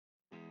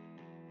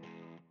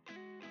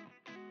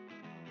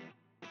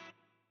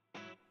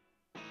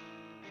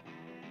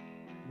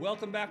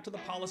Welcome back to the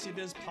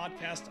PolicyViz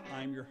podcast.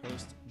 I'm your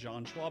host,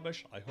 John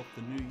Schwabish. I hope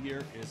the new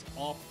year is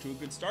off to a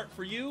good start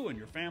for you and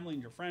your family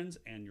and your friends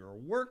and your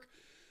work.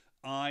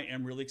 I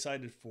am really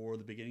excited for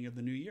the beginning of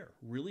the new year.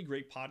 Really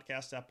great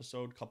podcast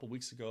episode a couple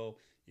weeks ago.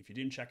 If you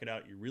didn't check it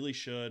out, you really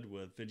should,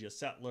 with Vidya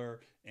Settler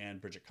and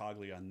Bridget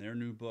Cogley on their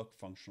new book,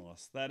 Functional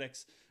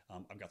Aesthetics.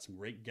 I've got some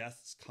great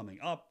guests coming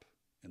up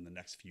in the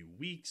next few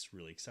weeks.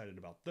 Really excited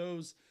about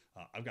those.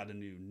 I've got a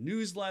new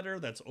newsletter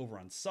that's over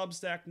on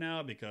Substack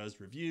now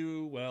because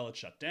review, well, it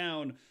shut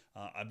down.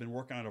 I've been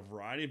working on a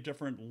variety of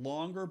different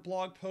longer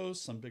blog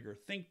posts, some bigger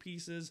think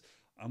pieces.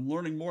 I'm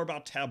learning more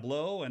about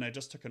Tableau, and I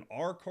just took an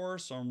R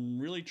course. So I'm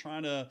really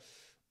trying to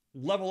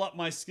level up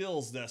my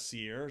skills this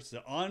year. It's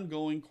the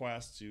ongoing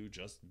quest to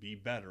just be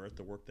better at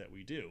the work that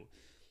we do.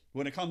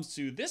 When it comes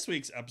to this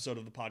week's episode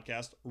of the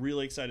podcast,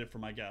 really excited for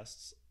my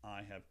guests.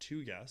 I have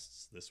two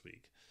guests this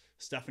week.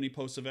 Stefanie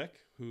Posavec,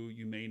 who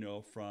you may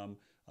know from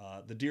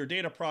the Dear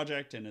Data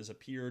Project and has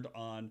appeared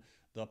on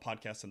the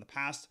podcast in the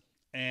past,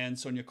 and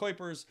Sonja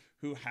Kuijpers,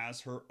 who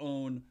has her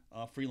own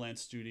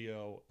freelance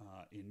studio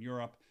in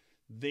Europe.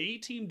 They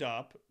teamed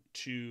up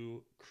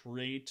to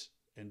create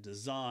and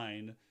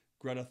design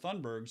Greta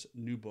Thunberg's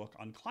new book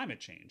on climate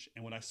change.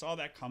 And when I saw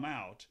that come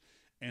out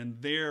and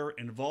their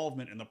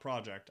involvement in the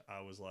project,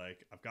 I was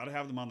like, I've got to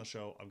have them on the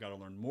show. I've got to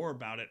learn more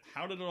about it.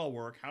 How did it all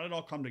work? How did it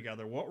all come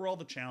together? What were all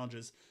the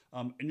challenges?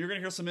 And you're going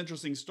to hear some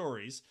interesting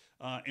stories,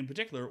 in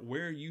particular,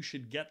 where you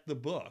should get the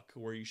book,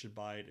 where you should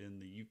buy it in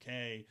the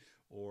UK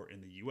or in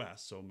the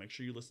US. So make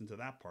sure you listen to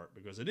that part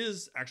because it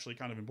is actually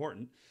kind of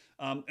important.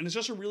 And it's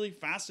just a really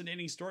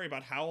fascinating story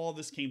about how all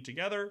this came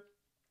together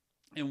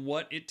and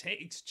what it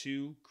takes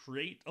to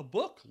create a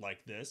book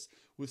like this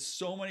with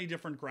so many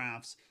different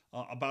graphs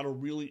about a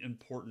really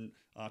important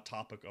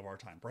topic of our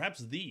time, perhaps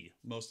the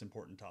most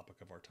important topic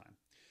of our time.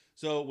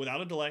 So without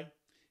a delay,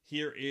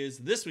 here is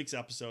this week's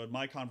episode,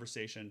 my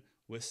conversation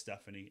with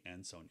Stefanie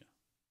and Sonja.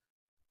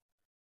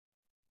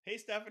 Hey,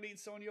 Stefanie and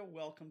Sonja,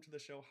 welcome to the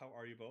show. How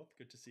are you both?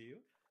 Good to see you.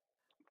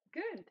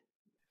 Good.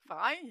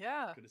 Fine,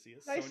 yeah. Good to see you.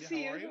 Nice Sonja, to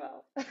see how you are as you?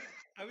 well.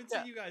 I haven't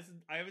seen you guys.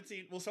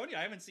 Sonja,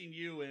 I haven't seen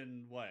you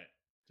in what?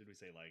 Did we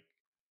say like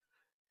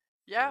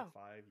 4 or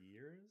 5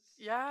 years?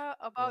 Yeah,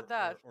 about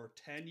that. Or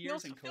 10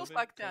 years in COVID? Feels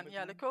like 10, COVID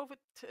yeah. time? The COVID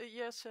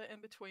years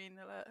in between,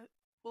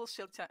 we'll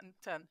still 10,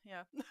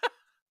 yeah.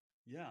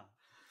 Yeah.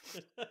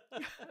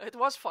 It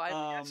was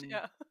 5 years,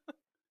 yeah.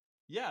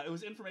 Yeah, it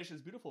was Information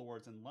is Beautiful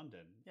Awards in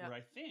London, Yeah. where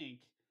I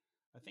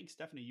think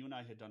Stefanie, you and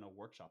I had done a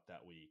workshop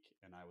that week,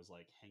 and I was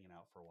like hanging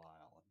out for a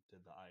while and did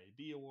the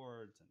IAB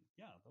Awards, and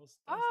yeah, that was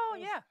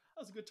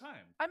a good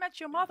time. I met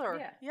your mother.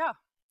 Yeah.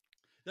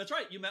 That's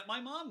right. You met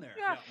my mom there.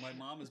 Yeah. My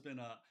mom has been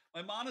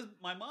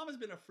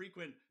a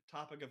frequent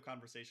topic of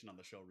conversation on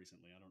the show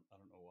recently. I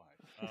don't know why.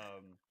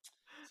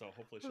 So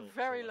hopefully she'll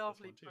Very like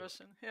lovely this one too.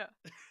 person. Yeah.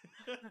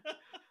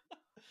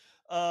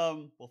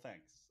 Well,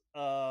 thanks.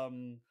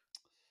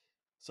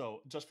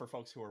 So just for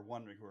folks who are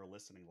wondering, who are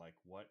listening, like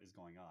what is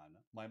going on,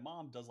 my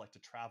mom does like to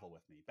travel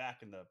with me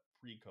back in the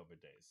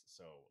pre-COVID days.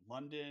 So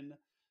London,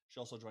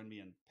 she also joined me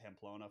in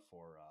Pamplona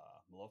for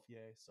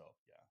Malofier. So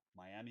yeah,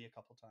 Miami a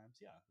couple times.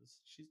 Yeah,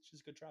 she's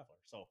a good traveler.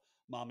 So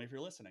Mom, if you're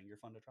listening, you're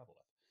fun to travel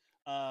with.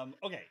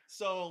 Okay,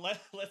 so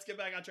let's get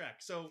back on track.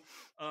 So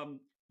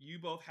you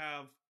both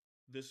have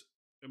this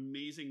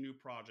amazing new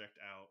project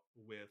out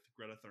with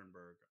Greta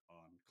Thunberg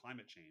on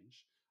climate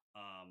change.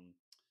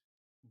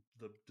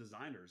 The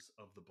designers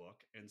of the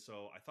book, and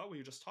so I thought we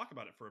would just talk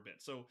about it for a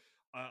bit. So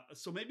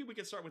maybe we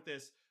could start with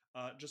this,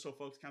 just so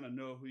folks kind of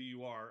know who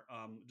you are,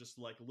 just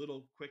like a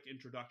little quick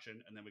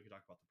introduction, and then we can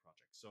talk about the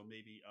project. So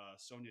maybe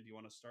Sonja, do you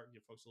want to start and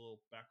give folks a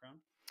little background?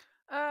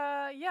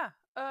 Yeah.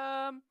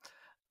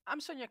 I'm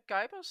Sonja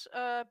Kuijpers.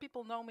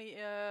 People know me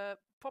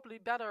probably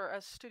better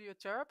as Studio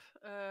TERP.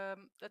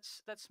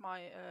 That's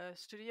my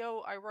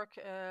studio. I work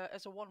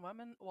as a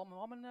one-woman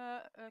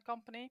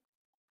company.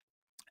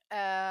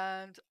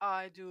 And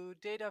I do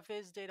data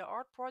viz, data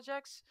art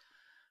projects,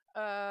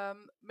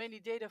 mainly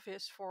data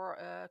viz for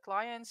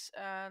clients,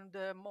 and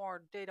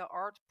more data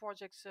art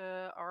projects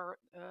are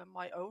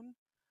my own,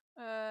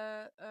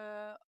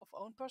 of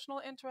own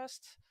personal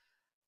interest.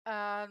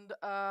 And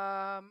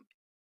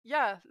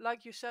yeah,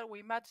 like you said,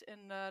 we met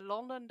in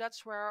London.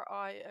 That's where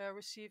I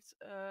received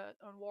an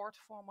award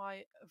for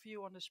my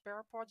View on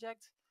Despair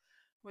project,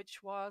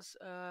 which was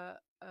a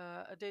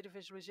data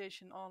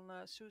visualization on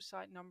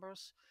suicide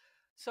numbers.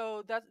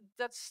 So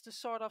that's the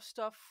sort of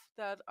stuff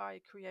that I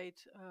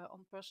create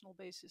on a personal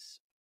basis.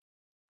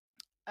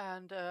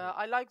 And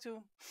I like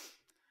to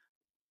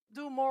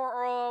do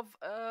more of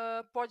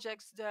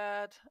projects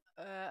that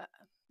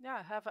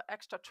have an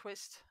extra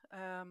twist.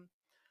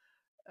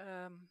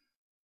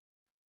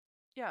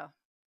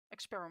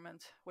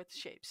 Experiment with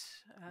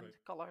shapes and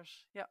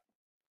colors. Yeah.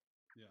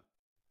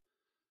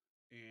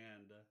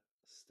 And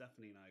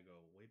Stefanie and I go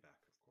way back,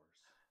 of course.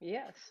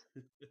 Yes.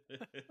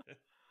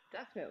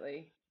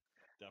 Definitely.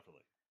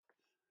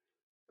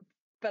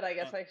 But I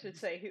guess I should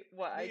say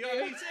what I do.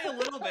 Say a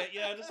little bit,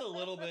 yeah, just a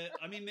little bit.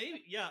 I mean,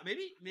 maybe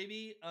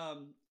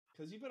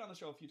because you've been on the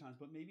show a few times,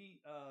 but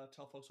maybe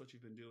tell folks what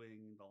you've been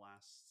doing the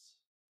last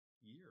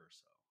year or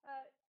so.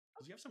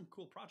 Because you have some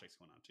cool projects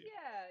going on too.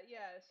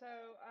 Yeah. So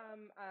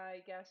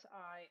I guess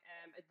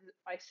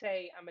I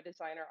say I'm a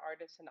designer,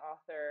 artist, and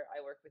author.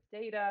 I work with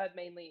data,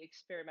 mainly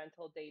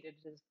experimental data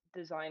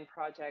design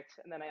projects,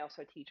 and then I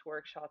also teach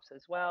workshops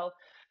as well.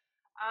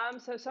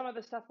 So some of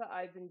the stuff that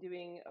I've been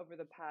doing over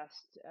the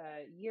past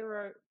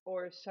year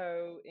or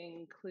so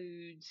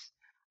includes,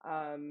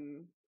 I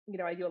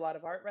do a lot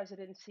of art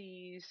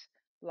residencies.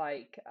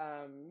 Like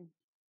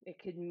it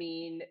could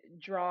mean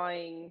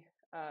drawing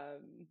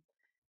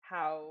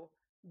how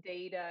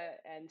data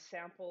and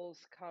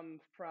samples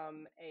come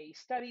from a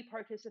study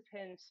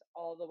participants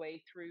all the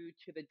way through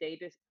to the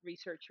data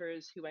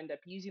researchers who end up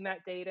using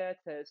that data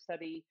to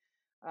study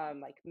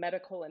like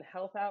medical and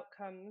health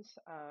outcomes,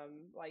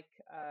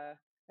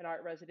 an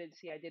art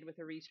residency I did with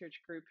a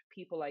research group,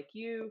 people like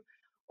you,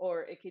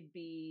 or it could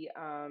be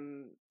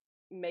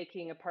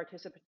making a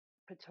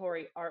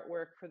participatory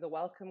artwork for the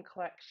Wellcome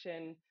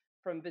Collection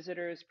from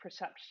visitors'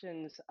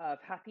 perceptions of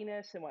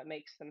happiness and what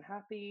makes them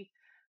happy,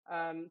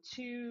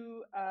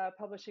 to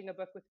publishing a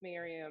book with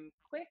Miriam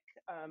Quick.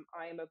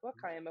 I am a book,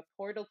 I am a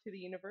portal to the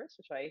universe,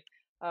 which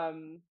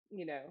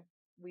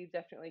we've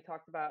definitely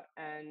talked about,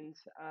 and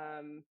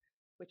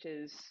which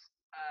is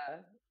a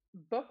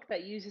book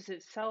that uses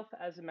itself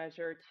as a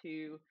measure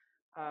to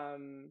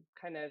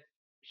kind of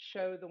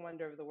show the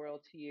wonder of the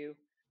world to you.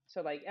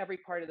 So, like every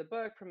part of the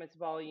book, from its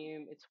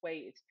volume, its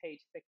weight, its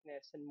page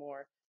thickness, and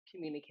more,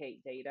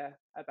 communicate data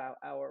about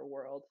our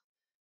world.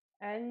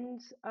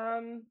 And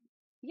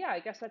yeah,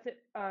 I guess that's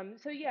it.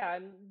 So yeah,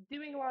 I'm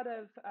doing a lot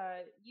of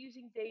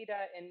using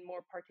data in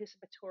more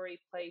participatory,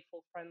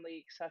 playful,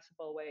 friendly,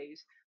 accessible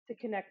ways to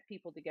connect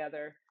people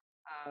together,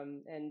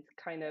 and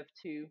kind of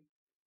to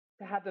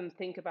have them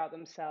think about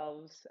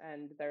themselves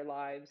and their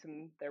lives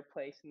and their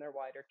place in their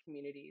wider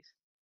communities.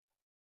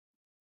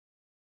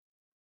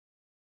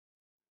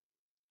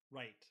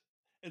 Right.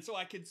 And so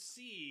I could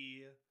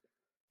see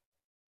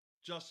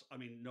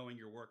knowing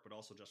your work, but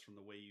also just from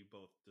the way you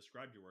both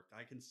described your work,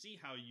 I can see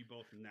how you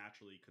both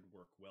naturally could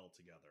work well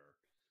together,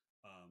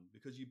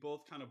 because you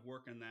both kind of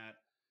work in that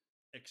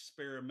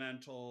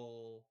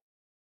experimental,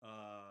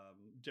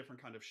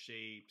 different kind of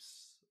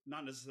shapes,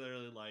 not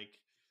necessarily like,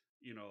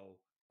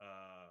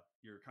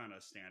 your kind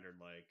of standard,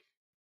 like,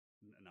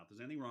 not there's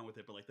anything wrong with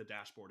it, but like the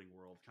dashboarding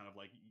world, kind of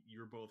like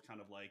you're both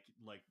kind of like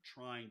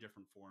trying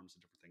different forms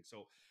and different things.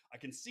 So I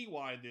can see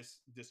why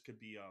this could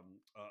be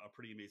a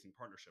pretty amazing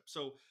partnership.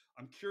 So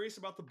I'm curious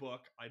about the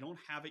book. I don't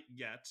have it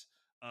yet.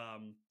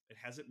 It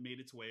hasn't made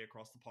its way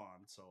across the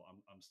pond, so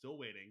I'm still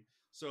waiting.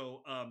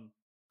 So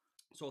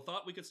so I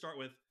thought we could start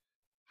with,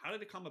 how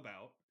did it come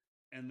about,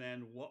 and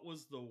then what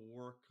was the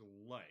work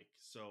like?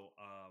 So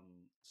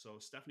so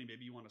Stefanie,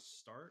 maybe you want to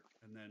start,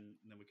 and then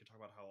we could talk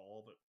about how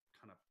all of it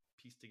kind of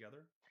pieced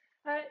together.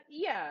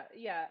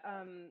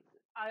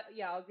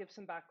 I'll give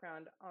some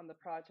background on the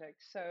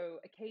project. So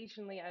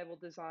occasionally I will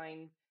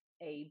design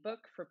a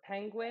book for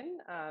Penguin.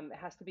 It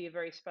has to be a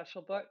very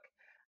special book,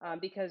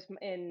 because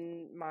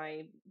in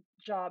my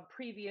job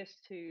previous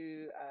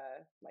to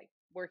like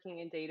working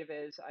in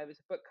DataViz, I was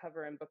a book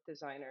cover and book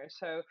designer.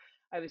 So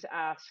I was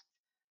asked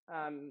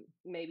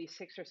maybe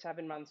 6 or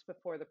 7 months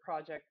before the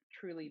project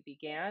truly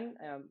began,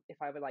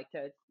 if I would like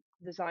to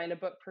design a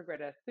book for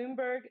Greta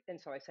Thunberg,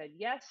 and so I said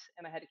yes,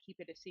 and I had to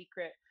keep it a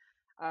secret.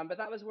 But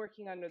that was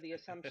working under the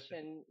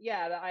assumption,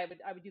 that I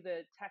would do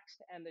the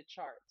text and the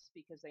charts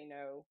because they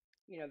know,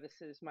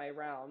 this is my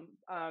realm.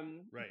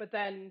 Right. But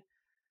then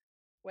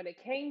when it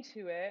came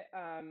to it,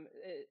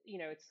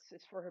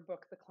 it's for her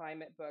book, The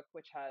Climate Book,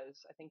 which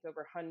has, I think,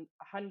 over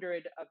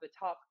 100 of the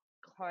top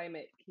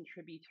climate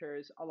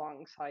contributors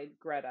alongside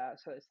Greta.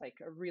 So it's like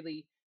a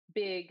really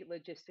big,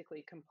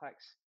 logistically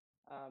complex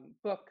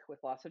book with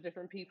lots of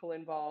different people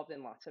involved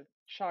and lots of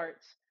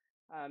charts,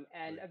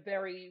 and Right. a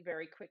very,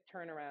 very quick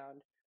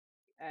turnaround.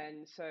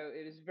 And so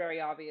it was very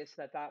obvious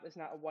that that was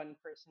not a one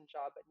person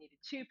job, but needed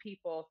two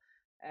people.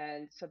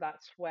 And so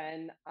that's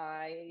when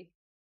I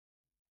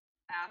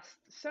asked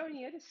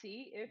Sonja to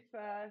see if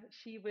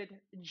she would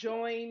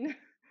join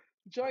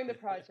the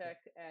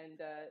project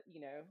and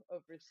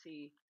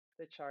oversee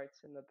the charts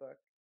in the book.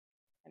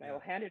 And I will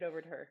hand it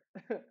over to her.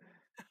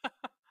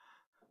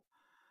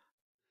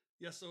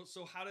 Yeah.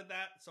 So how did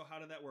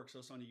that work? So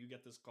Sonja, you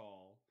get this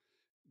call.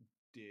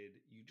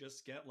 Did you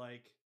just get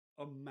like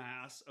a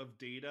mass of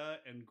data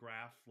and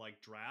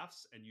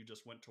drafts, and you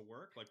just went to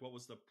work? Like, what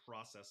was the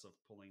process of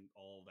pulling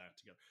all of that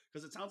together?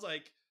 Because it sounds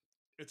like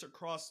it's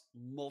across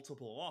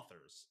multiple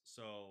authors.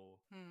 So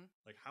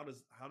like, how did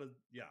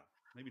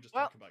maybe just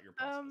talk about your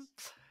process.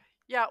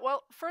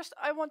 Well, first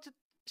I want to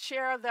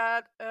share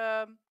that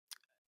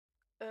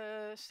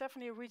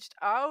Stefanie reached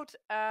out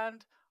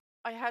and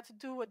I had to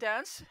do a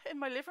dance in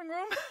my living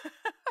room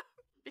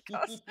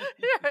because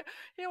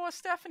here was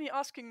Stefanie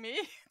asking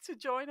me to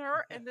join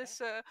her in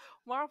this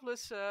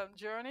marvelous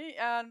journey.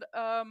 And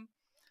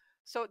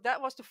so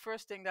that was the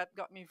first thing that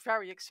got me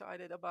very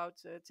excited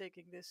about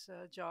taking this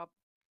job,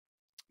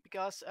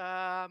 because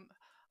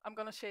I'm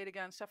gonna say it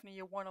again, Stefanie.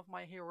 You're one of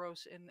my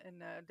heroes in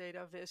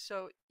data viz.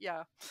 So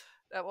yeah,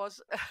 that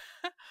was it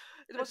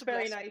was That's a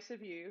very blessing. nice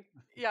of you.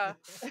 Yeah.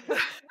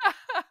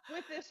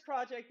 With this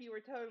project, you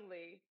were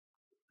totally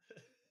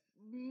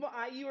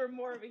you were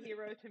more of a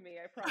hero to me,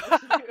 I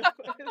promise you.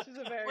 This is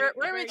a we're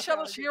very each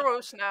other's challenging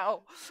heroes project.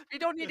 now. We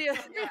don't need Yeah.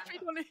 we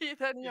don't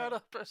need any Yeah.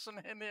 other person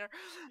in here.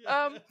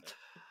 Yeah.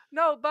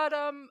 No, but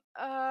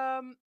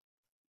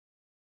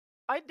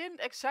I didn't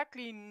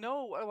exactly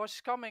know what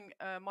was coming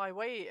my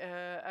way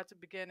at the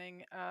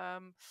beginning.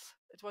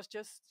 It was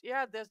just,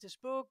 yeah, there's this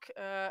book,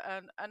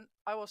 and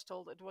I was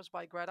told it was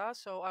by Greta,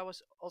 so I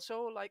was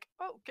also like,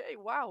 oh, okay,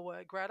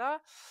 wow, Greta.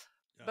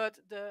 Yeah. But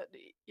the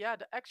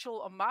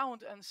actual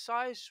amount and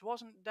size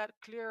wasn't that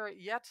clear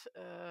yet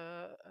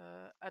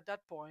at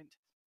that point.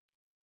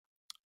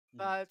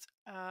 But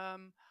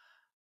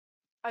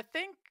I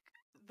think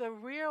the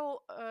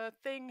real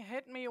thing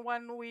hit me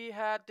when we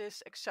had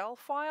this Excel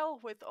file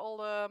with all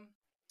the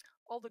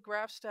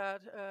graphs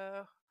that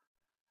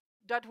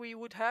we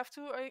would have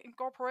to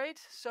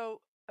incorporate.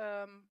 So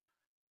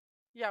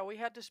yeah, we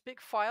had this big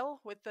file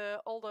with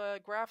all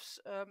the graphs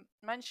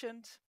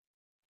mentioned,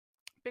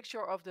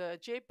 picture of the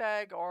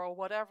JPEG or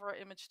whatever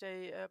image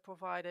they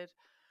provided,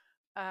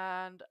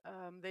 and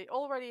they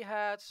already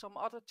had some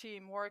other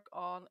team work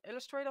on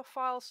Illustrator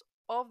files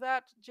of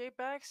that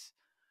JPEGs.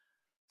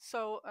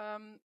 So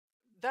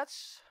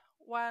that's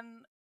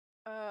when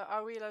I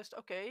realized,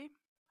 okay,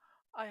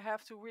 I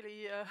have to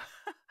really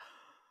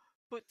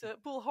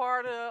pull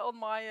hard on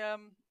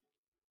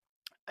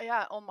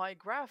my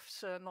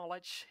graphs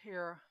knowledge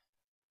here.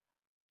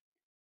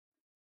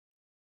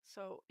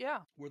 So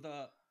yeah. Were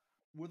the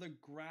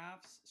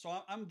graphs?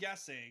 So I'm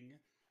guessing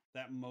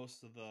that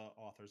most of the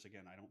authors,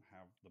 again, I don't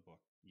have the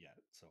book yet,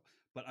 so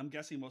but I'm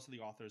guessing most of the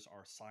authors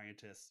are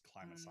scientists,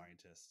 climate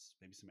scientists,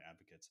 maybe some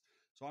advocates.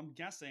 So I'm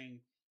guessing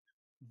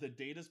the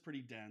data's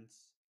pretty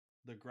dense.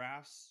 The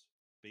graphs,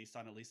 based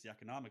on at least the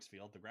economics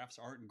field, the graphs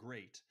aren't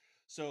great.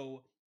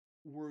 So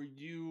were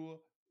you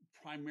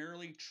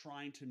primarily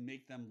trying to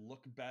make them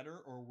look better,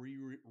 or were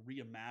you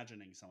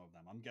reimagining some of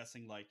them? I'm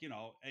guessing, like,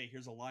 hey,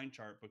 here's a line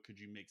chart, but could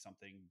you make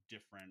something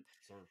different,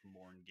 sort of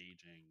more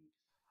engaging?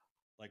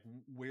 Like,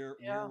 where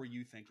Yeah. were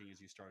you thinking as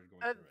you started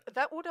going through it?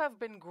 That would have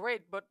been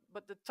great, but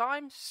the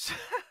times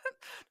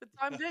the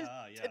time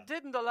Yeah. it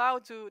didn't allow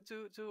to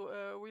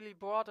really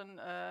broaden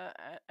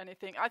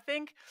anything. I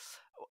think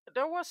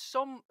there was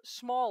some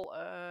small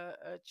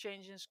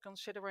changes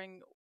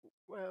considering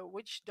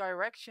which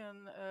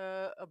direction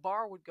a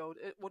bar would go.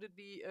 Would it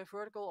be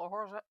vertical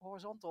or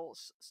horizontal?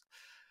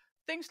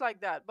 Things like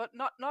that, but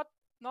not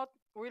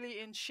really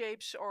in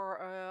shapes or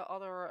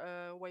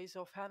other ways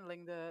of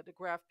handling the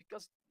graph,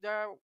 because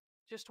there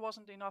just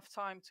wasn't enough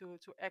time to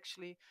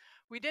actually.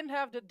 We didn't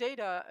have the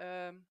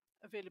data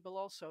available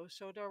also,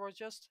 so there were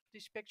just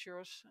these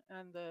pictures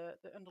and the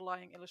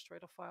underlying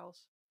Illustrator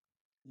files.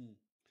 Mm.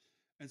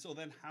 And so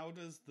then how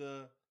does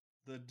the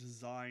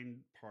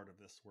design part of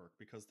this work?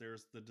 Because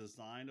there's the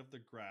design of the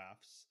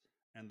graphs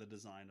and the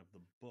design of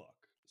the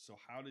book. So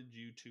how did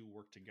you two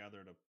work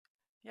together to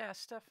Yeah,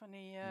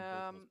 Stefanie. do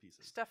both of those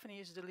pieces?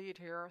 Stefanie is the lead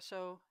here,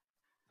 so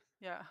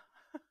yeah.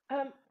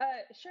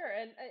 Sure.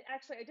 And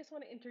actually, I just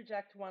want to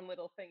interject one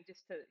little thing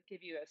just to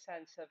give you a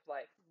sense of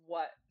like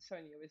what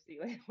Sonja was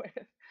dealing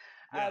with.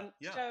 Yeah,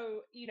 yeah.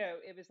 So,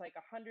 it was like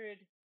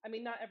 100. I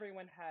mean, not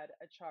everyone had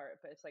a chart,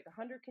 but it's like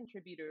 100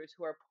 contributors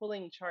who are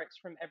pulling charts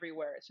from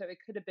everywhere. So it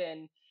could have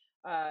been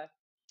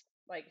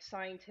like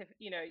scientific,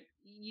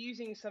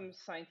 using some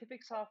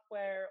scientific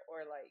software, or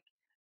like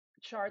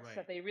charts Right.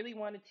 that they really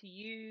wanted to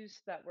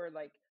use that were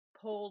like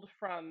pulled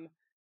from,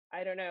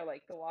 I don't know,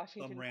 like the Some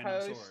Washington random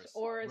Post, source.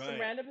 or some Right.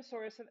 random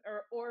source,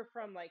 or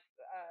from like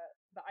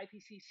the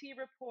IPCC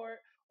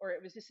report, or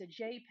it was just a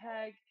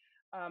JPEG,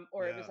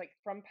 or it was Yeah. like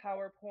from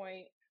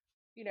PowerPoint.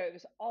 It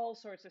was all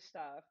sorts of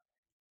stuff,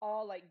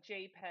 all like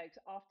JPEGs,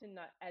 often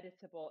not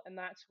editable, and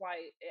that's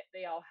why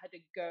they all had to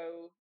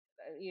go.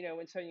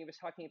 When Sonia was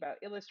talking about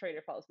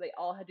Illustrator files, they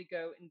all had to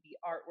go and be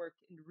artwork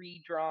and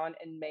redrawn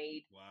and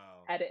made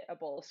Wow.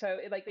 editable. So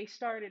like they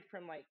started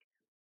from like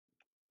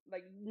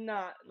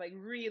not like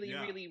really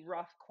Yeah. really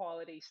rough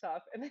quality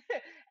stuff, and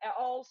at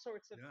all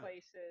sorts of Yeah.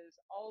 places,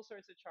 all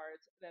sorts of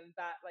charts. And then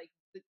that like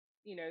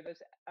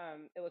those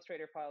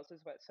Illustrator files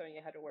is what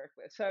Sonia had to work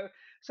with. So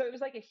it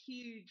was a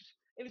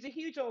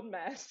huge old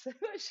mess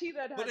that she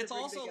then But had to it's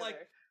bring also like,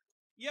 together.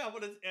 yeah,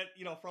 but it's,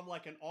 from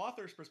like an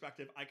author's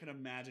perspective, I can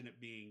imagine it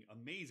being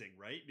amazing,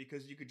 right?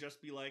 Because you could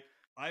just be like,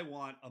 I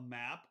want a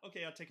map.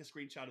 Okay, I'll take a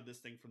screenshot of this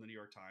thing from the New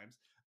York Times.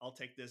 I'll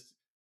take this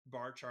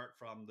bar chart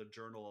from the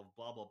Journal of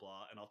blah blah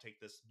blah, and I'll take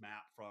this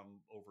map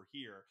from over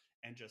here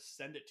and just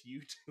send it to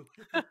you to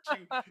let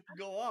you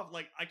go off.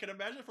 Like, I can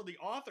imagine from the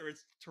author,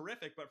 it's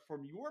terrific, but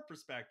from your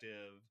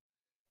perspective,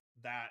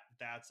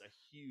 that's a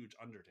huge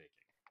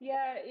undertaking.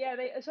 Yeah.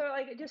 So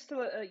like just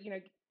to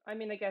I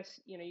mean, I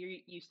guess you're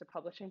used to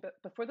publishing, but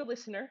for the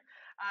listener,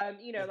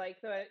 Yeah.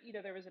 like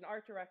there was an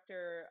art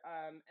director,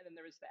 and then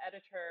there was the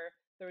editor.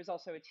 There was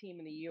also a team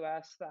in the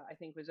U.S. that I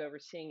think was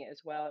overseeing it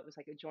as well. It was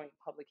like a joint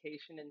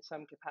publication in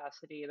some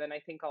capacity. And then I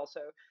think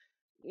also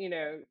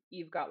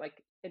you've got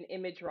like an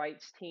image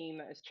rights team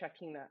that is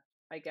checking that,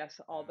 I guess,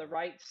 all the Yeah.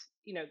 rights,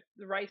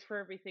 the rights for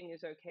everything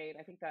is okay. And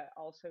I think that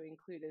also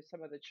included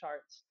some of the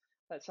charts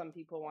that some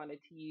people wanted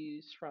to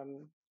use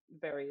from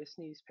various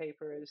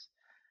newspapers.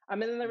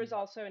 And then there was Mm.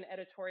 also an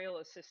editorial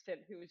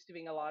assistant who was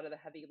doing a lot of the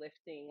heavy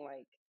lifting,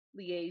 like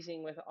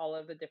liaising with all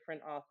of the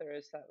different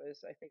authors. That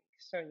was, I think,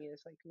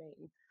 Sonia's like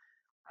main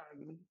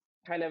um,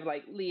 kind of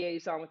like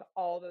liaison with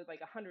all the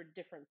like 100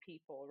 different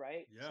people,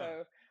 right?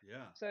 Yeah.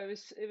 Yeah. So it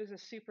was a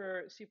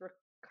super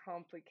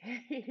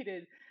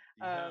complicated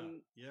Yeah.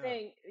 Yeah.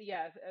 thing,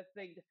 yeah, a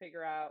thing to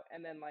figure out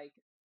and then like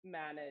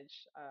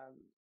manage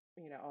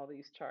all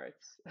these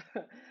charts.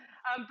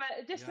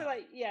 But just to Yeah.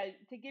 like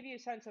to give you a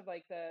sense of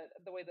like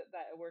the way that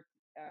it worked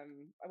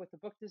with the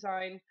book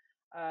design.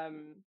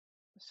 Um,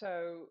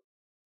 so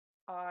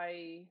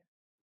I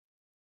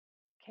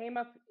came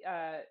up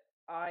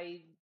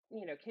I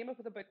came up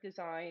with a book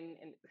design,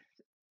 and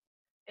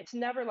it's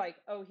never like,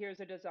 oh, here's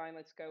a design,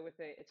 let's go with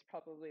it. It's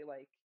probably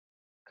like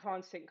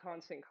constant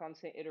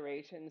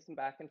iterations and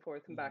back and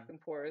forth and back Hmm.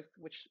 and forth,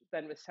 which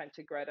then was sent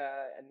to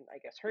Greta and I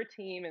guess her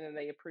team, and then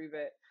they approve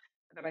it.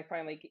 And then I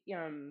finally,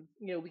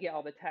 we get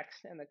all the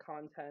text and the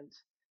content,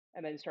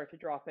 and then start to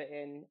drop it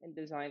in and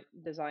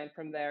design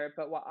from there.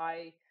 But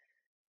I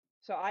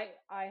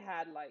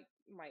had like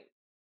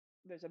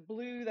there's a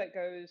blue that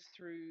goes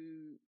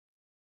through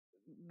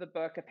the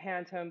book, a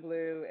Pantone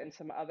blue and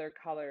some other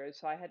colors.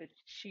 So I had to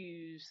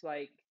choose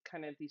like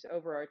kind of these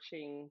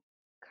overarching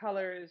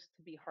colors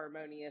to be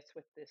harmonious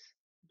with this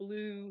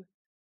blue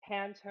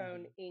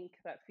Pantone Hmm. ink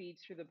that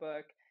feeds through the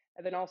book,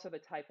 and then also the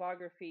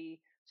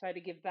typography. So I had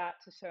to give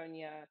that to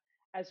Sonia,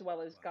 as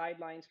well as Wow.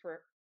 guidelines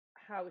for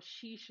how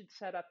she should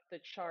set up the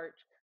chart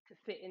to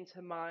fit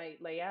into my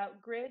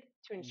layout grid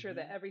to ensure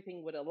that Hmm.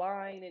 everything would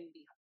align and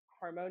be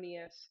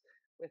harmonious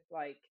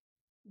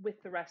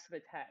with the rest of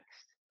the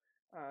text.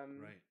 Um,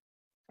 Right.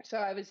 so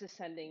I was just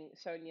sending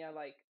Sonia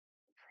like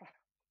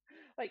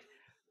like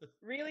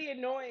really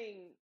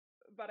annoying,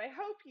 but I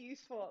hope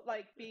useful,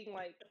 like being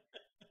like,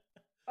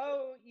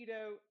 oh,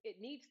 it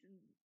needs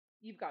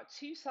you've got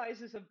two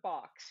sizes of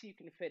box you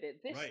can fit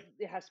it. Right.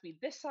 It has to be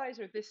this size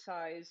or this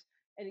size,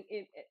 and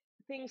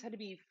things had to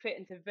be fit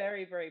into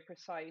very, very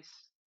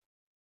precise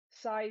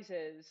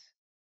sizes,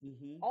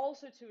 Hmm.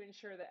 also to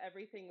ensure that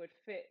everything would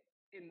fit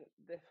in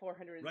the Right.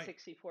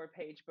 464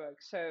 page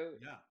book. So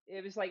Yeah.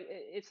 it was like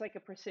it's like a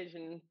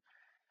precision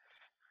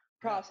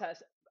Yeah.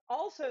 process.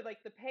 Also,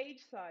 like the page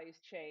size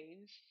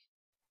changed,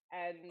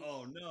 and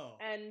Oh no.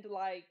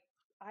 like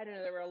I don't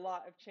know, there were a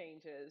lot of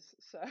changes.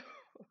 So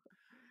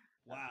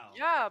Wow.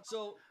 Yeah,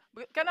 So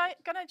but can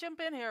I jump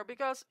in here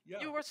because yeah.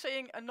 you were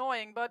saying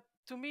annoying, but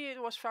to me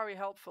it was very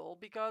helpful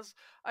because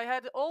I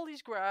had all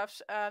these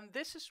graphs, and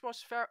this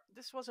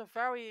was a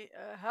very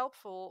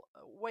helpful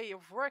way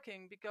of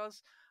working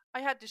because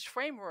I had this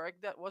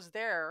framework that was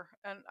there,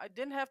 and I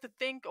didn't have to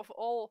think of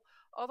all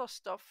other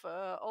stuff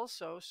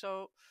also.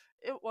 So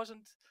it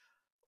wasn't,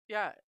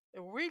 yeah,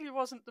 it really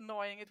wasn't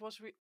annoying. It was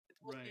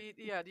Right.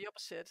 the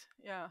opposite.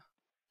 Yeah.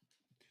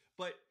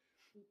 But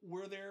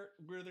were there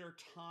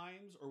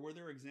times, or were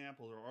there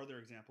examples, or are there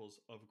examples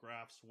of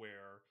graphs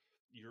where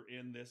you're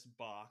in this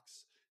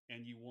box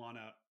and you want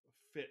to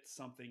fit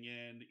something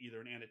in,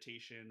 either an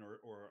annotation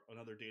or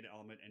another data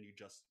element, and you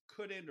just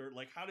couldn't, or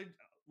like how did,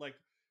 like,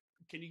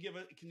 can you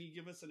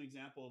give us an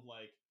example of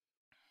like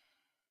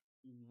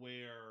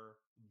where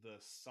the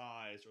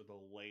size or the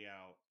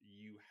layout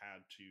you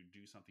had to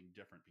do something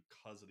different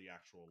because of the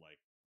actual, like,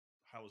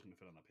 how it was going to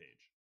fit on the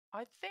page?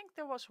 I think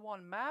there was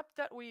one map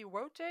that we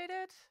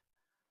rotated.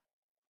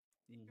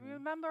 You Hmm.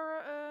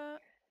 remember,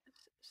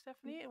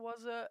 Stephanie? It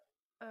was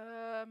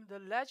the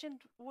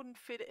legend wouldn't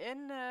fit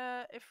in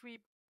if we,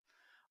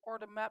 or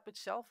the map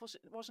itself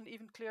wasn't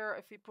even clear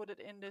if we put it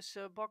in this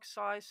box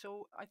size.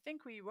 So I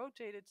think we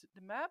rotated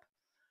the map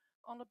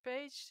on the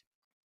page.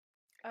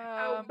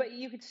 oh, Um, but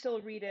you could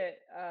still read it.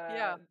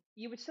 yeah,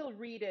 You would still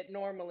read it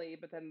normally,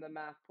 but then the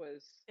map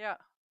was yeah.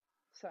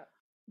 so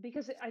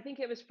because I think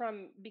it was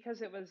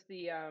because it was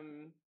the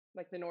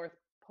like the North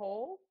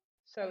Pole,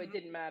 so it Hmm.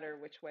 didn't matter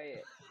which way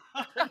it.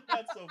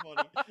 That's so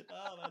funny.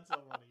 Oh, that's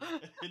so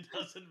funny. It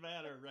doesn't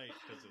matter, right?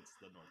 Because it's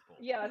the North Pole.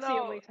 Yeah, that's the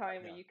No, only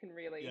time where Yeah, you can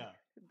really yeah,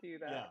 do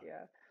yeah. that.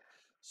 Yeah.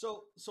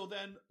 So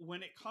then,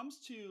 when it comes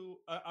to,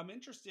 I'm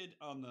interested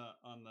on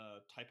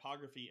the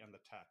typography and the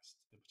text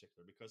in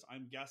particular, because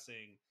I'm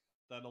guessing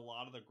that a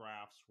lot of the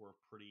graphs were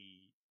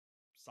pretty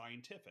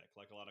scientific,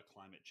 like a lot of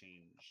climate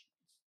change,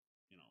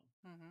 you know,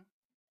 hmm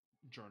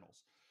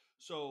journals.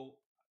 So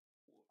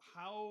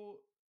how,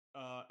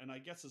 and I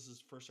guess this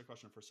is first a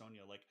question for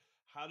Sonia, like,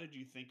 how did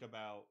you think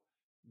about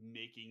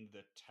making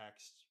the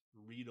text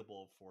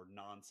readable for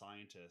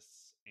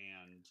non-scientists,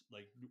 and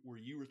like were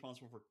you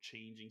responsible for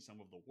changing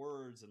some of the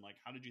words, and like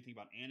how did you think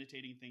about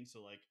annotating things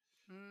so like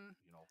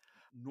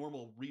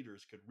normal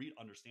readers could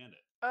understand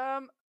it?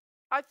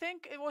 I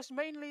think it was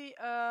mainly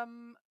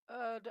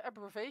the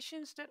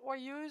abbreviations that were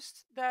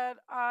used that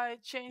I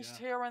changed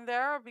here and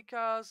there,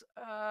 because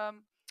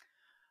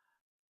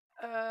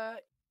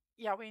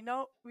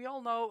we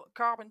all know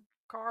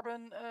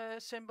carbon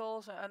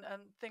symbols and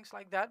things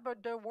like that,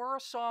 but there were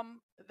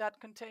some that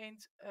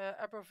contained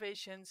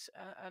abbreviations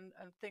and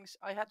things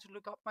I had to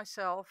look up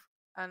myself.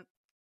 And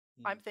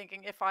I'm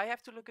thinking, if I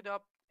have to look it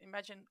up,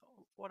 imagine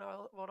what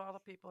other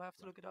people have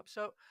to look it up.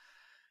 So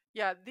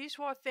yeah, these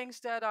were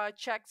things that I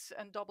checked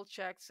and double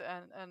checked,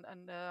 and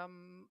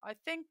I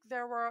think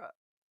there were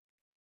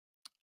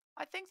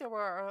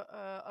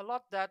a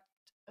lot that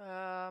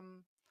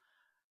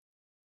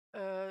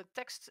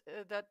text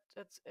that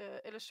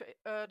illustrate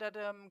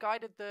that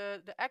guided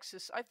the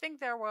axis. I think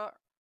there were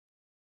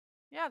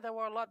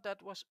a lot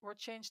that were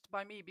changed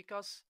by me,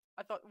 because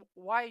I thought,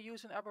 why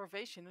use an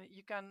abbreviation?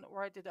 You can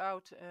write it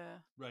out.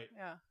 Right.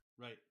 Yeah.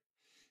 Right.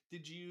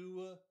 Did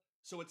you?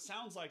 So it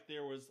sounds like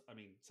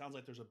sounds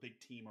like there's a big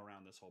team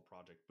around this whole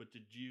project. But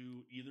did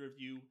you, either of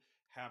you,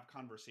 have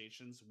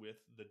conversations with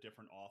the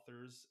different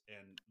authors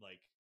and like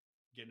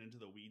get into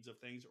the weeds of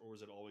things, or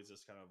was it always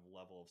this kind of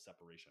level of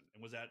separation?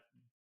 And was that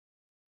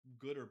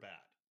good or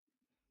bad?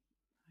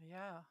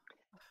 Yeah.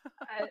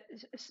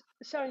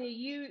 Sonja,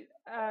 you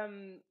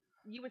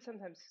would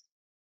sometimes,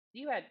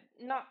 you had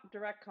not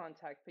direct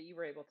contact, but you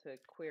were able to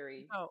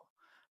query.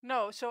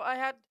 No. So I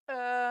had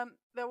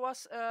there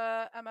was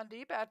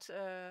Mandeep at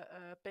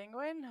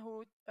Penguin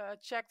who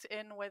checked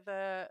in with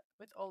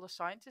all the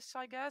scientists,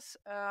 I guess.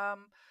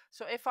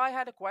 So if I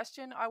had a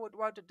question, I would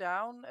write it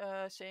down,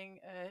 saying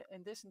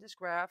in this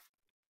graph,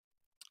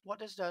 what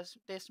does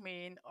this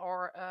mean?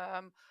 Or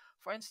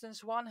for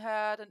instance, one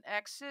had an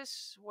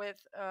axis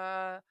with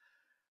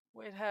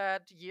it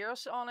had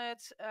years on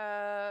it,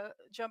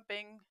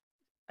 jumping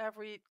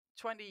every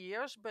 20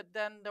 years, but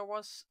then there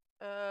was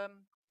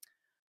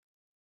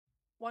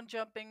one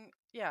jumping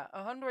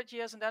 100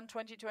 years and then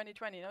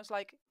 2020. And I was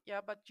like,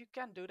 yeah, but you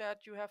can't do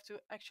that. You have to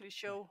actually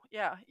show.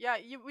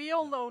 We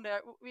all know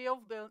that.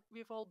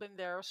 We've all been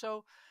there.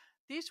 So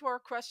these were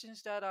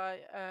questions that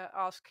I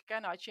asked.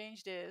 Can I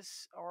change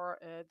this? Or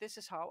this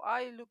is how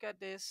I look at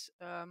this.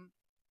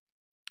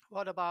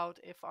 What about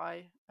if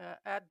I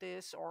add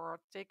this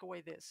or take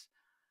away this?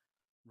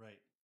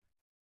 Right.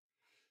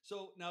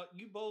 So now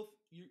you both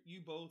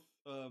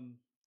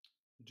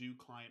do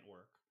client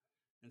work.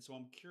 And so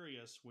I'm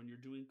curious, when you're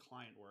doing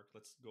client work,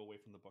 let's go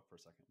away from the book for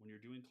a second. When you're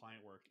doing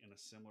client work in a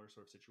similar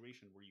sort of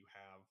situation where you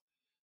have,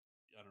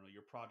 I don't know,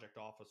 your project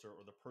officer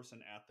or the person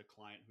at the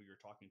client who you're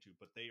talking to,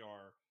 but they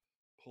are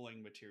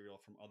pulling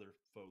material from other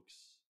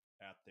folks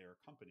at their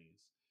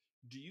companies,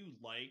 do you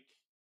like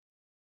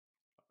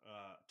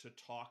to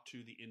talk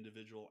to the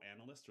individual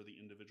analysts or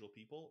the individual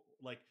people?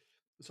 Like,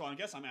 so I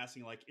guess I'm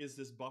asking, like, is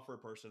this buffer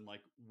person,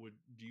 like,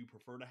 do you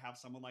prefer to have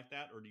someone like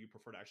that, or do you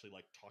prefer to actually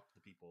like talk to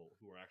the people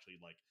who are actually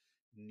like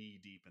knee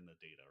deep in the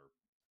data or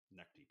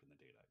neck deep in the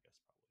data, I guess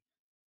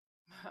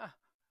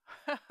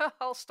probably.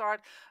 I'll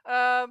start.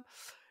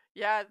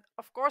 Yeah,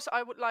 of course,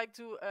 I would like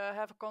to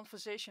have a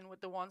conversation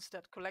with the ones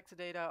that collect the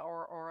data,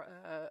 or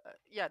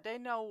they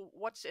know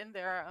what's in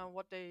there and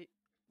what they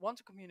want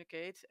to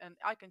communicate, and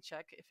I can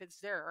check if it's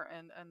there,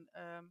 and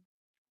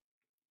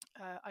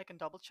I can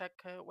double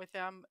check with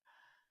them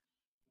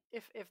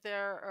if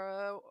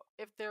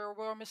there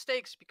were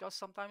mistakes, because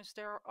sometimes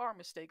there are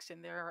mistakes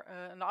in there.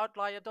 An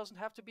outlier doesn't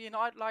have to be an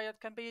outlier;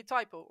 it can be a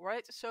typo,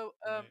 right? So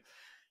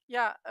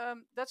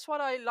that's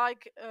what I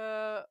like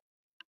to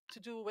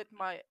do with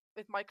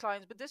my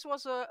clients. But this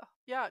was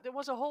there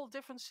was a whole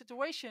different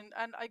situation,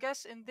 and I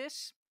guess in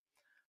this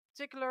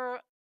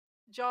particular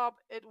job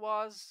it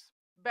was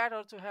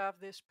better to have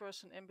this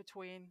person in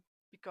between,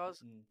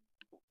 because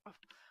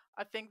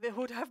I think there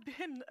would have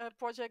been a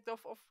project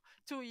of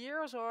 2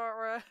 years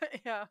or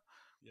yeah.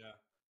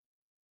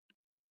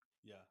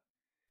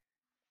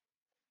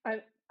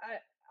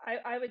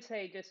 I would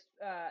say just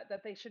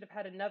that they should have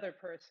had another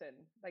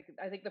person. Like,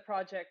 I think the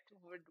project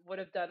would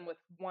have done with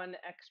one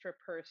extra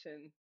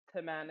person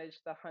to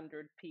manage the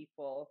 100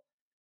 people.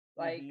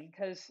 Like,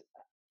 because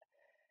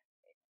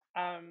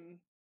I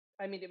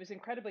mean, it was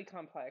incredibly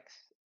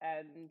complex,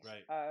 and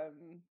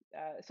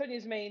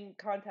Sonja's main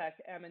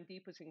contact,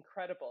 Mandeep, was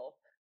incredible.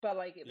 But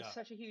like, it was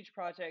such a huge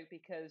project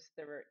because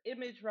there were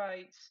image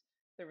rights,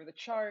 there were the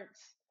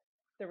charts,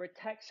 there were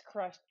text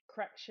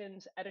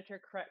corrections, editor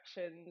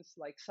corrections,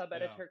 like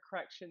sub-editor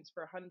corrections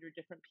for 100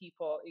 different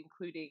people,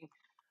 including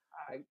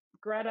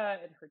Greta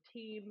and her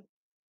team.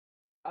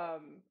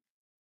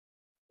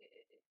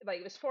 Like,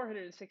 it was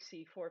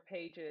 464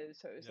 pages,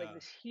 so it was like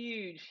this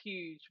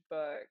huge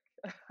book.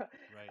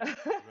 Right.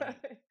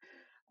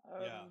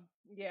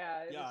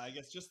 I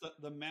guess just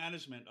the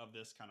management of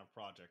this kind of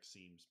project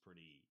seems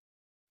pretty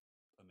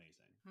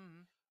amazing.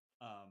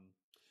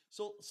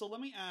 So let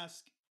me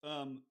ask,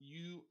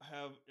 You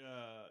have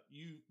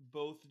you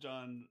both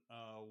done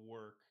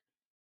work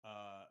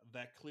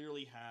that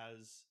clearly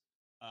has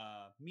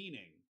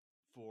meaning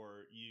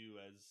for you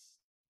as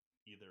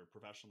either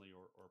professionally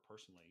or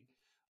personally.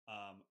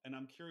 And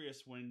I'm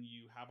curious, when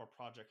you have a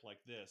project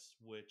like this,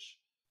 which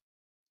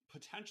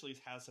potentially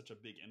has such a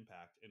big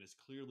impact and is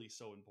clearly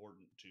so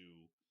important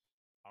to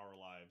our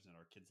lives and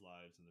our kids'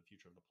 lives and the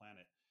future of the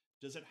planet,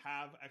 does it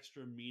have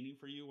extra meaning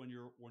for you when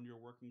you're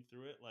working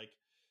through it? Like,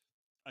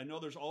 I know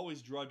there's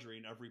always drudgery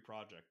in every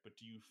project, but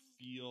do you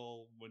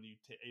feel, when you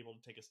able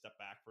to take a step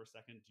back for a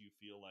second, do you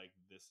feel like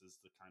this is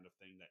the kind of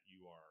thing that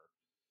you are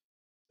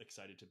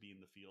excited to be in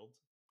the field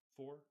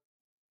for?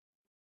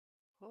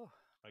 Oh.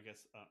 I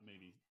guess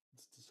maybe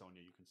Sonja,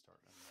 you can start.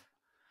 I don't know.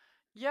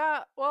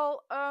 Yeah,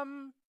 well,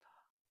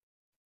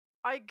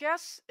 I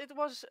guess it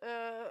was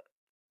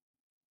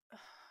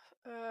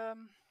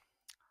um,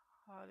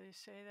 how do you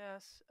say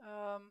this?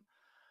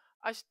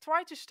 I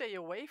try to stay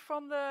away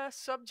from the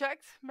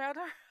subject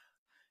matter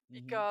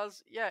Mm-hmm.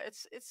 because yeah,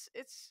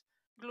 it's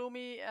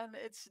gloomy and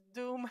it's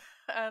doom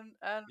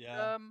and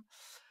Yeah.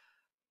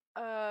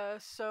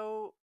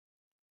 so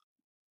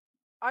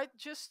I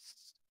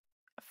just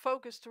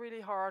focused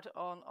really hard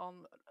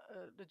on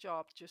the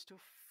job just to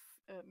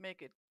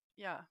make it,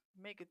 yeah,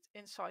 make it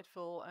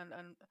insightful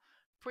and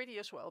pretty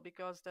as well,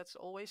 because that's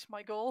always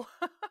my goal.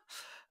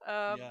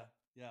 um, Yeah.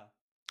 Yeah.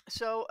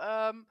 so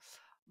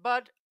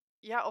but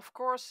yeah, of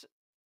course,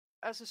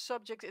 as a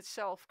subject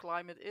itself,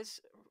 climate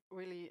is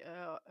really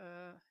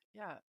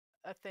yeah,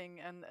 a thing.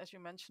 And as you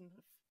mentioned,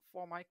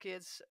 for my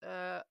kids,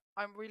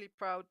 I'm really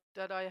proud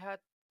that I had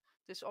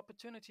this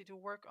opportunity to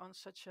work on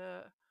such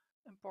a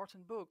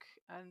important book.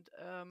 And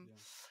Yeah.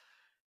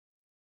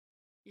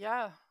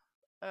 yeah,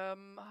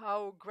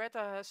 how Greta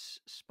has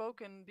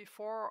spoken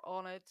before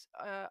on it,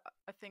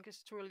 I think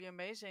is truly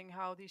amazing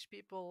how these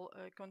people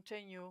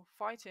continue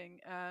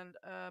fighting. And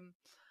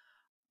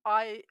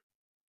I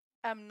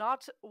am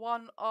not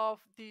one of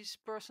these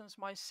persons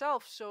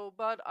myself, so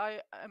but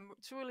I am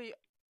truly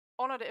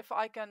honored if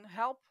I can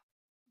help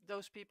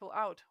those people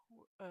out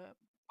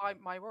by Yeah.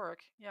 my work.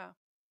 Yeah.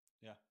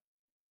 Yeah.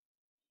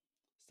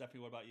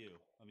 Stephanie, what about you?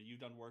 I mean, you've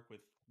done work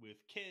with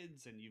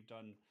kids, and you've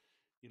done,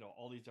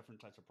 all these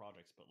different types of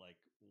projects. But like,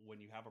 when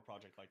you have a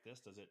project like this,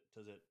 does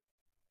it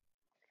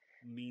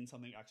mean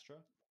something extra?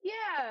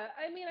 Yeah,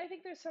 I mean, I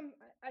think there's some.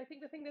 I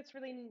think the thing that's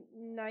really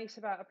nice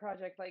about a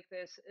project like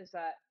this is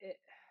that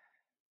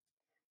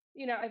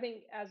I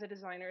think as a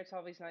designer, it's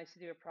always nice to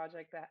do a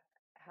project that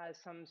has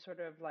some sort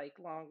of like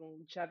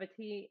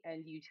longevity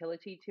and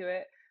utility to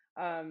it.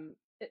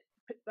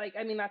 Like,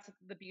 I mean, that's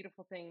the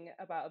beautiful thing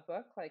about a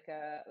book. Like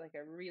a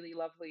really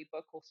lovely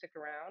book will stick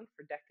around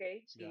for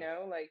decades. Yeah.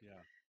 Like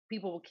Yeah.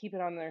 people will keep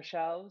it on their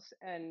shelves,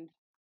 and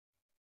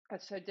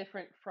that's so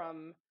different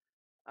from,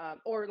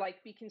 or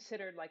like be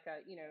considered like a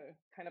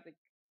kind of like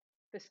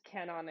this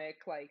canonic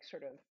like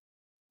sort of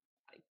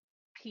like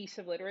piece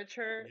of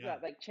literature Yeah.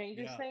 that like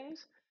changes Yeah.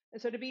 things.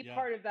 And so to be Yeah.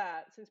 part of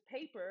that, since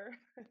paper,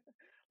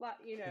 lot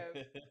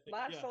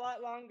lasts Yeah. a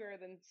lot longer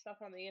than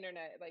stuff on the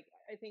internet. Like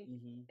I think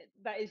Hmm.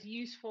 that is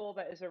useful.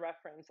 That is a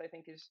reference. I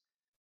think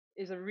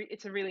it's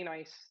a really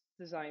nice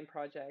design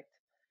project.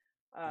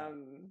 Yeah.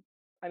 Um,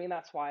 I mean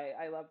that's why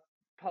I love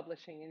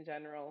publishing in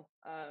general.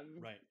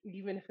 Right.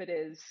 Even if it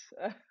is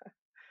a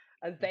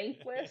Yeah.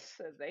 thankless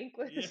Yeah.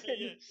 Right.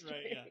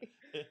 industry.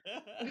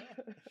 Yeah.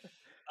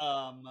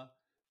 um.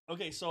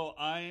 Okay, so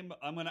I'm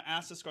going to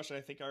ask this question.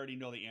 I think I already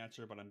know the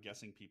answer, but I'm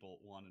guessing people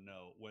want to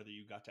know whether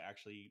you got to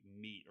actually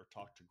meet or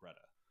talk to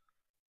Greta,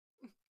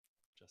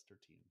 just her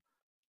team.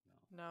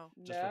 No.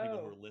 No. Just for people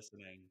who No. are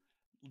listening,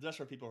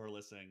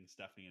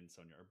 Stephanie and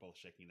Sonja are both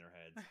shaking their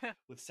heads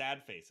with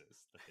sad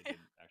faces that they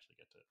didn't actually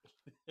get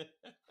to.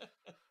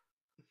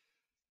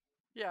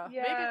 Yeah,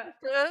 Yeah.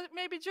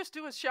 maybe just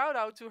do a shout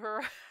out to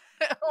her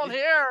on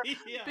here,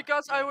 Yeah,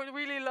 because I yeah, would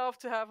really love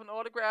to have an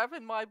autograph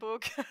in my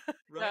book.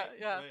 Yeah, right,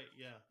 yeah, right,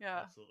 yeah, yeah.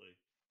 absolutely,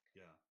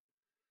 yeah,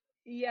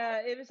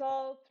 Yeah, it was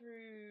all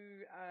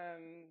through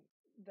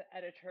the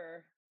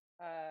editor.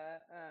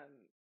 Um,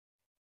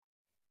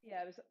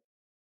 yeah, it was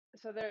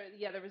so there.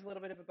 Yeah, there was a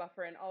little bit of a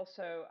buffer, and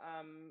also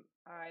um,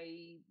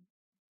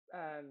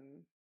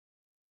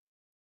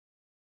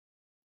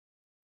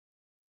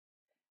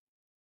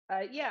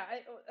 yeah,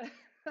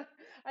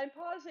 I'm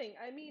pausing.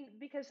 I mean,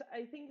 because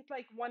I think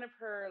like one of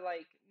her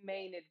like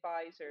main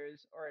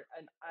advisors or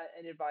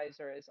an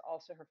advisor is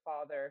also her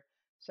father.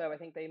 So I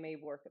think they may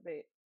work.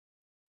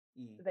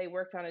 mm, They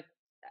worked on it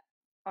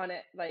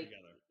like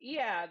together,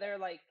 yeah, they're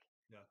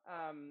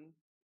yeah, um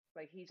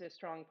like he's a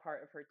strong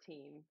part of her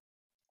team.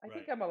 I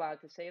think right. I'm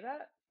allowed to say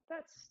that.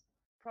 That's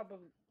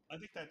probably I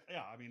think that,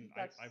 yeah. I mean,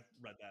 that's I've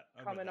read that.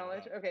 I've read common that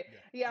knowledge. about. Okay.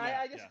 Yeah, Yeah,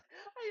 yeah, I just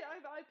yeah,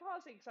 I'm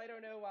pausing because I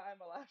don't know what I'm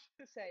allowed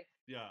to say.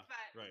 yeah,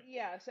 But right.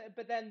 yeah, so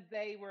but then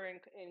they were in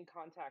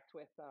contact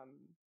with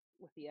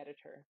the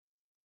editor.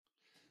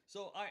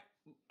 So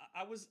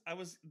I was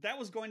that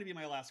was going to be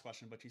my last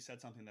question, but you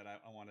said something that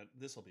I wanted.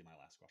 This will be my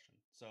last question.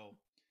 So,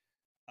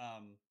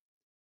 um,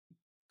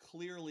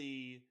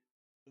 clearly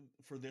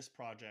for this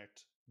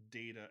project,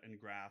 data and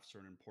graphs are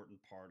an important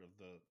part of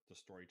the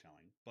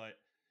storytelling. But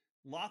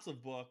lots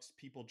of books,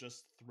 people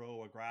just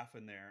throw a graph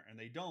in there and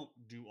they don't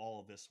do all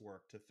of this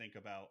work to think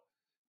about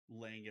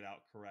laying it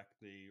out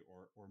correctly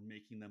or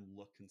making them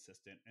look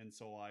consistent. And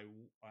so I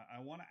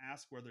want to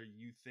ask whether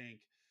you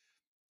think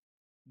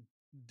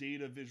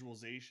data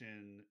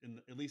visualization,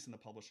 at least in the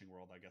publishing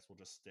world, I guess we'll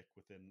just stick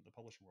within the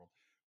publishing world,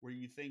 where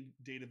you think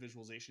data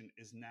visualization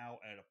is now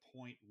at a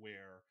point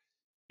where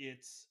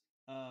it's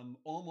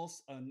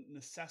almost a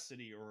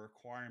necessity or a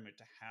requirement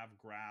to have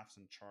graphs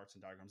and charts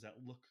and diagrams that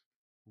look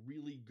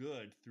really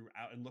good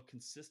throughout and look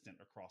consistent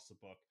across the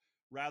book,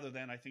 rather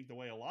than, I think, the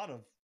way a lot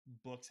of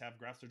books have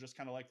graphs, they're just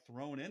kind of like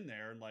thrown in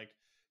there, and like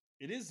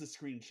it is the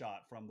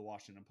screenshot from the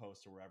Washington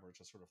Post or wherever, it's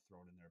just sort of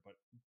thrown in there.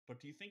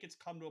 But do you think it's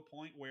come to a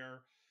point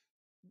where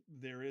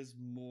there is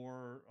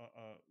more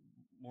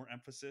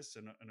emphasis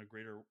and a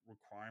greater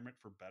requirement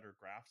for better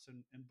graphs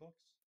in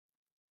books?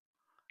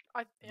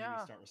 Maybe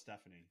start with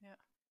Stefanie. Yeah.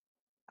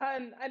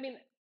 I mean,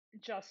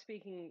 just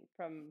speaking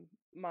from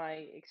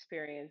my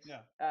experience,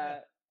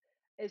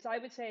 is I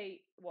would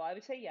say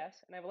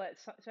yes, and I will let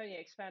Sonja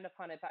expand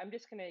upon it. But I'm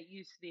just going to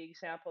use the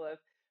example of,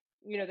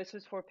 this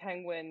was for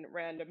Penguin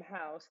Random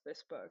House,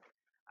 this book,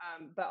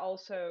 but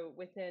also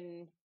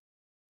within,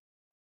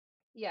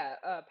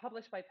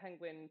 published by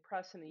Penguin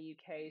Press in the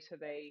UK. So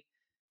they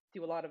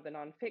do a lot of the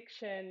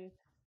nonfiction,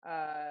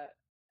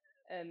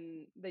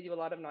 and they do a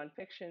lot of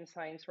nonfiction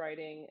science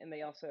writing, and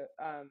they also,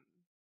 I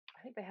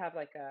think they have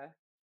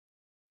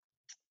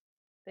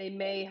they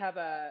may have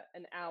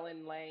an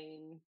Alan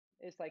Lane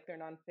is like their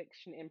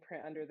nonfiction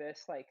imprint under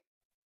this like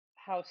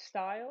house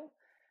style.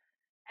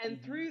 And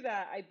through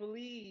that, I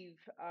believe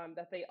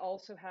that they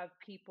also have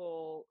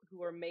people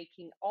who are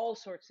making all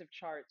sorts of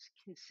charts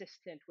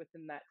consistent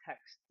within that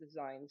text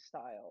design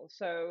style.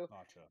 So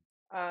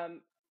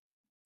gotcha.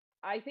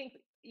 I think,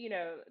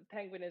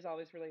 Penguin is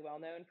always really well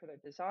known for their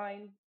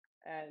design.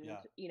 And,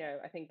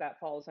 I think that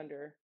falls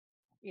under,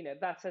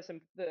 that's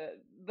the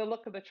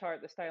look of the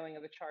chart, the styling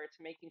of the charts,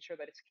 making sure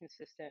that it's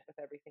consistent with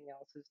everything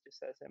else is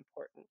just as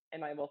important.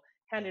 And I will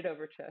hand it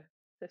over to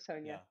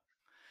Sonja.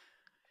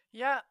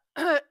 Yeah,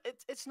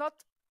 it's not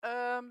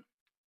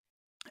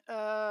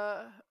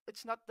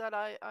it's not that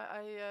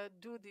I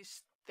do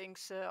these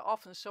things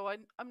often, so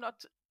I'm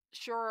not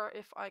sure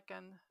if I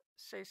can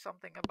say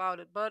something about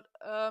it, but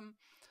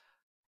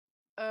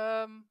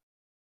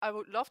I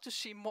would love to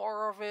see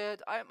more of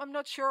it. I'm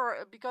not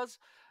sure because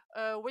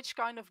which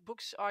kind of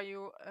books are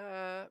you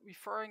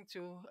referring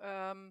to?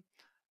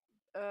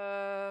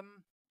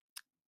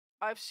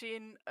 I've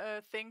seen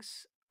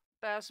things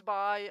pass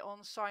by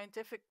on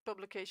scientific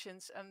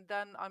publications, and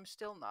then I'm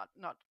still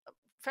not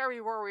very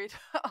worried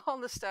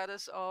on the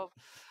status of.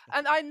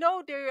 And I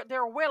know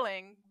they're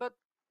willing, but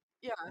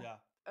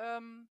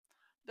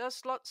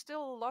there's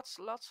still lots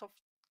of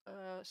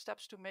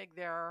steps to make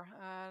there,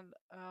 and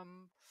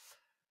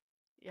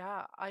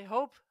I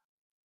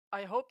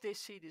hope they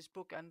see this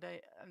book and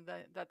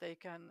that they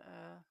can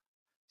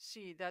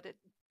see that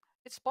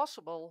it's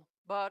possible,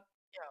 but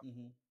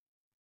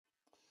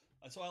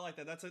So I like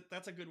that.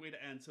 That's a good way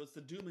to end. So it's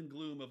the doom and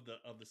gloom of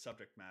the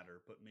subject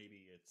matter, but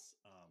maybe it's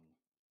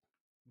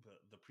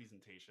the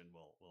presentation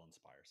will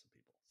inspire some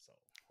people. So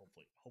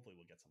hopefully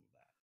we'll get some of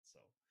that. So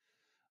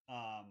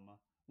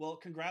well,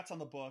 congrats on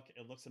the book.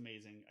 It looks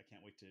amazing. I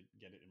can't wait to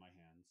get it in my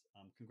hands.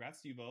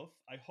 Congrats to you both.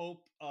 I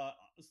hope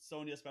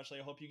Sonja especially,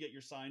 I hope you get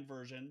your signed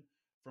version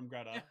from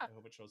Greta. I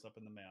hope it shows up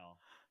in the mail.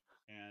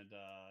 And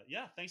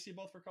thanks to you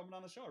both for coming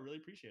on the show. I really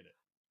appreciate it.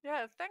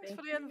 Yeah, thanks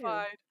for the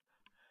invite.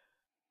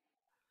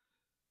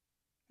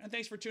 And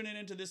thanks for tuning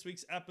into this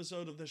week's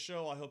episode of the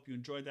show. I hope you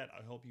enjoyed that.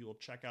 I hope you will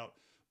check out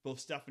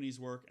both Stefanie's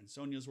work and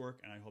Sonja's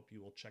work, and I hope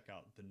you will check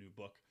out the new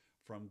book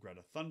from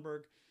Greta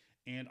Thunberg.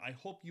 And I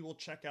hope you will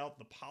check out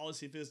the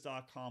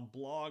PolicyViz.com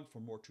blog for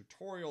more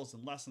tutorials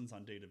and lessons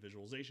on data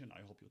visualization. I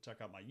hope you'll check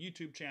out my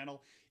YouTube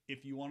channel.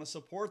 If you want to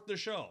support the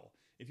show,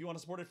 if you want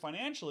to support it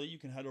financially, you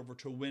can head over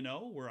to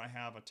Winnow, where I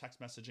have a text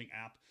messaging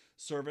app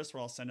service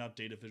where I'll send out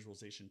data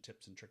visualization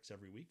tips and tricks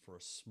every week for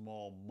a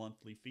small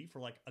monthly fee. For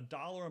like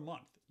 $1 a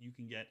month, you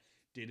can get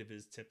data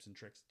viz tips and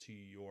tricks to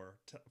your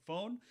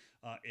phone.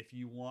 If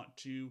you want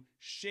to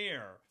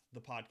share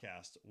the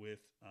podcast with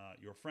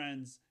your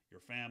friends,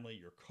 your family,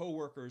 your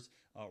coworkers,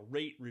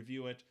 rate,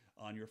 review it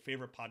on your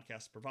favorite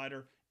podcast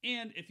provider.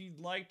 And if you'd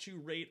like to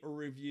rate or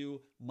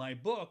review my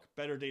book,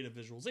 Better Data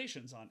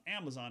Visualizations, on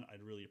Amazon,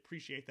 I'd really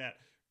appreciate that.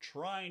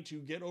 Trying to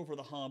get over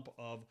the hump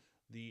of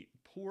the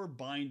poor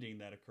binding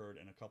that occurred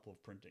in a couple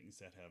of printings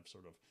that have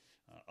sort of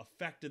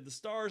affected the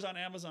stars on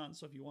Amazon.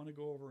 So if you want to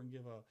go over and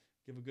give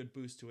a good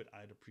boost to it,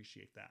 I'd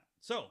appreciate that.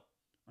 So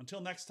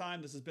until next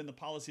time, this has been the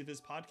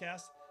PolicyViz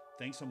podcast.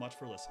 Thanks so much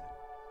for listening.